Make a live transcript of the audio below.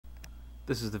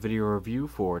This is the video review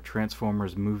for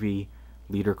Transformers movie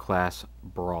leader class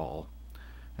Brawl.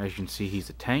 As you can see, he's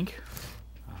a tank.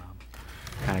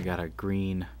 Kind of got a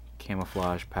green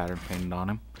camouflage pattern painted on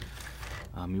him.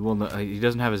 He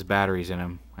doesn't have his batteries in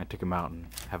him. I took him out and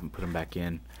haven't put him back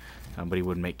in, but he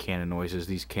wouldn't make cannon noises.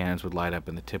 These cannons would light up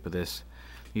in the tip of this.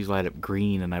 These light up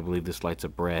green, and I believe this lights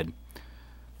up red.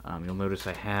 You'll notice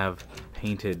I have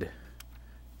painted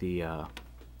the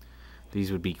these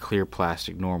would be clear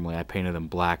plastic normally. I painted them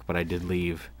black, but I did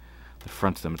leave the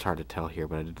fronts of them. It's hard to tell here,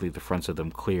 but I did leave the fronts of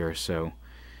them clear, so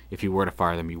if you were to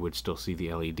fire them, you would still see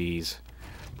the LEDs,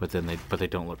 but they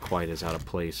don't look quite as out of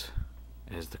place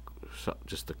as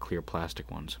just the clear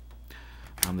plastic ones.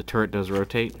 The turret does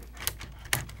rotate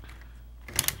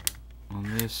on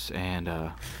this, and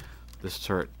this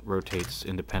turret rotates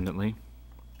independently,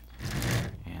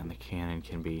 and the cannon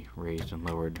can be raised and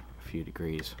lowered a few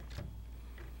degrees.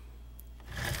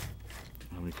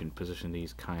 And we can position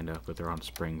these but they're on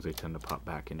springs. They tend to pop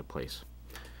back into place.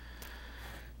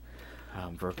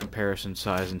 For a comparison,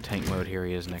 size and tank mode, here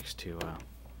he is next to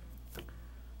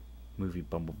movie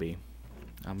Bumblebee.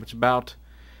 It's about,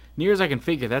 near as I can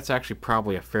figure, that's actually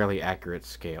probably a fairly accurate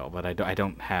scale, but I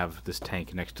don't have this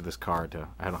tank next to this car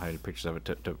I don't have any pictures of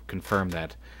it to confirm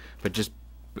that, but just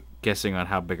guessing on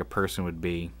how big a person would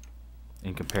be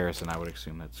in comparison, I would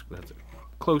assume that's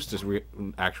close to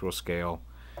actual scale.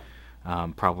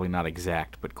 Probably not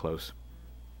exact, but close.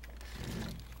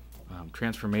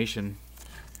 Transformation,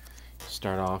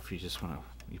 start off, you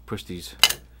push these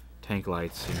tank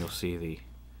lights and you'll see the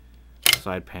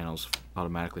side panels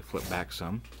automatically flip back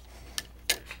some,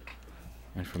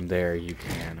 and from there you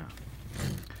can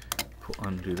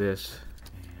undo this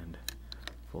and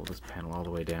fold this panel all the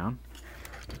way down,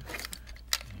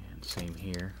 and same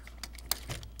here,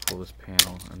 pull this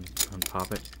panel and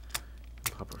unpop it,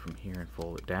 pop it from here and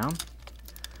fold it down.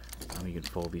 You can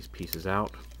fold these pieces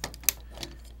out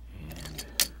and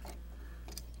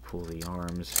pull the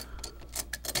arms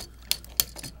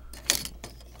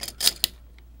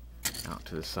out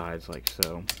to the sides like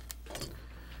so.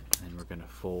 And then we're going to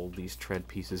fold these tread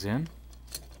pieces in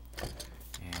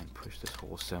and push this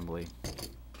whole assembly.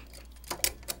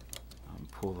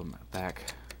 Pull them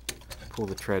back, pull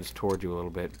the treads toward you a little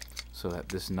bit so that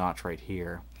this notch right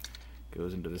here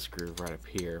goes into this groove right up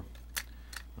here.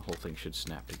 The whole thing should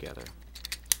snap together.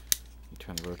 You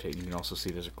turn the rotate, and you can also see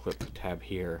there's a clip tab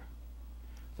here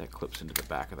that clips into the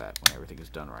back of that when everything is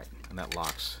done right, and that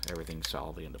locks everything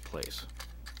solidly into place.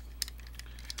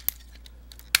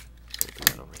 So we'll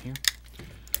do that over here.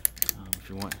 If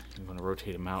you want to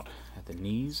rotate them out at the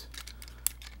knees.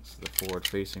 This is the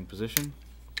forward-facing position,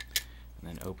 and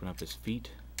then open up his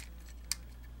feet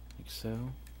like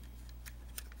so.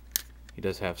 He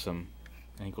does have some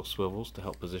ankle swivels to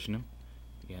help position him.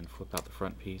 Again, flip out the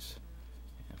front piece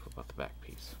and flip out the back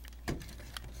piece.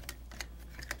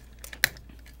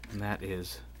 And that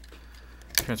is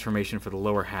transformation for the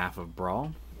lower half of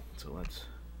Brawl. So let's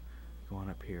go on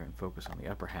up here and focus on the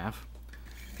upper half.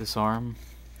 This arm,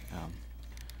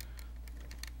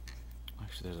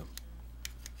 actually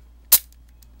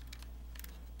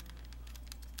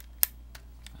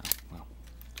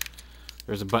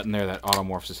there's a button there that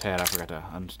automorphs his head. I forgot to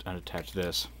unattach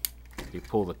this. You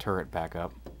pull the turret back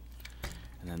up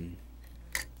and then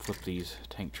flip these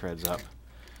tank treads up,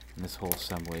 and this whole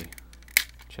assembly,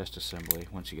 chest assembly,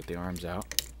 once you get the arms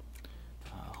out,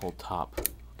 whole top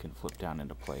can flip down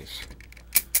into place.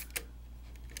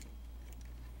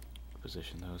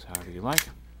 Position those however you like.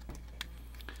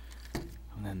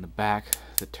 And then the back,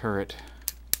 the turret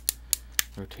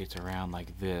rotates around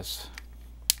like this.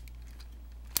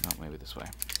 No, maybe this way.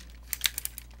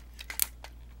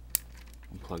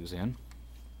 And plugs in.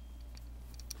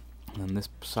 And then this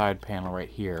side panel right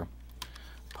here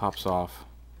pops off,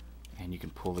 and you can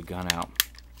pull the gun out,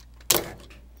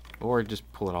 or just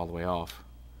pull it all the way off,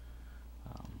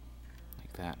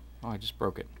 like that. Oh, I just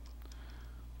broke it.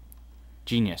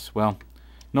 Genius. Well,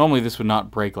 normally this would not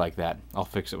break like that. I'll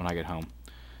fix it when I get home.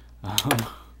 But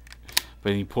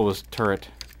then you pull this turret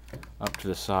up to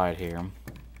the side here,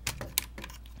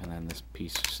 and then this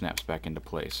piece snaps back into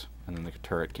place, and then the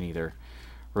turret can either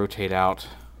rotate out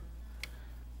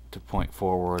to point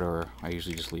forward, or I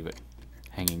usually just leave it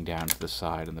hanging down to the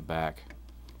side and the back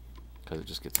because it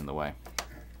just gets in the way.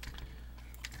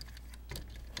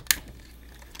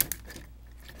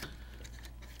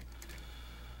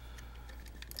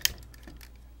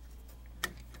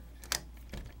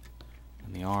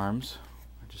 And the arms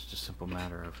are just a simple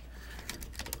matter of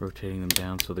rotating them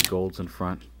down so the gold's in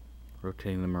front,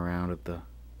 rotating them around at the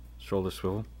shoulder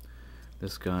swivel.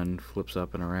 This gun flips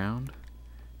up and around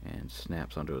and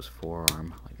snaps onto his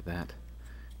forearm like that.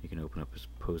 You can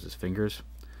pose his fingers,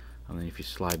 and then if you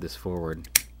slide this forward,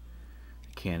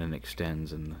 the cannon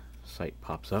extends and the sight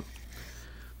pops up.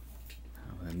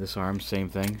 And this arm, same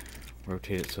thing.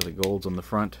 Rotate it so the gold's on the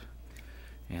front,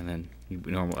 and then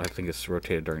I think it's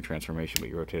rotated during transformation, but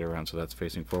you rotate it around so that's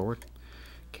facing forward.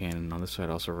 Cannon on this side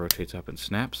also rotates up and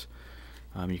snaps.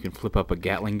 You can flip up a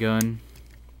Gatling gun,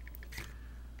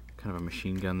 kind of a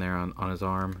machine gun there on his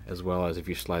arm, as well as if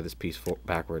you slide this piece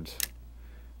backwards,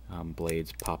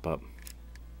 blades pop up.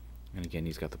 And again,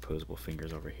 he's got the posable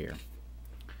fingers over here.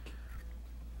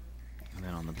 And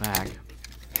then on the back,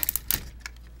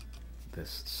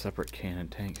 this separate cannon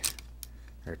tank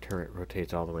or turret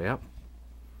rotates all the way up.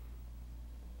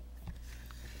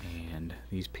 And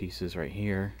these pieces right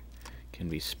here can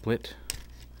be split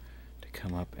to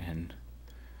come up and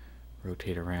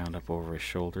rotate around up over his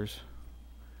shoulders.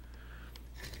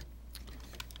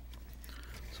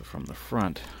 So from the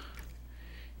front,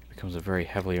 it becomes a very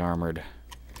heavily armored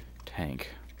tank.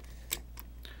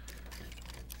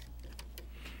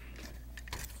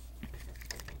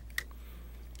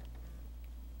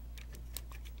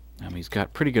 He's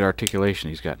got pretty good articulation.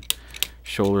 He's got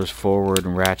shoulders forward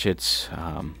and ratchets,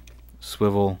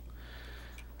 swivel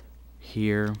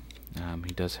here.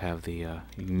 He does have the, you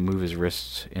can move his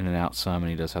wrists in and out some, and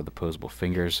he does have the posable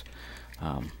fingers.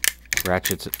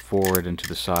 Ratchets it forward and to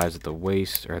the sides at the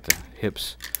waist, or at the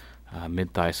hips,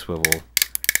 mid-thigh swivel,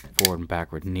 forward and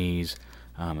backward knees,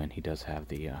 and he does have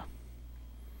the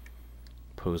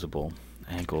posable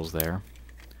ankles there.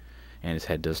 And his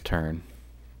head does turn,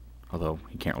 although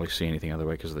you can't really see anything other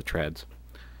way because of the treads.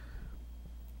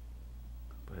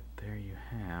 But there you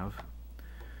have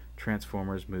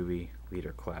Transformers movie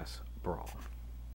leader class Brawl.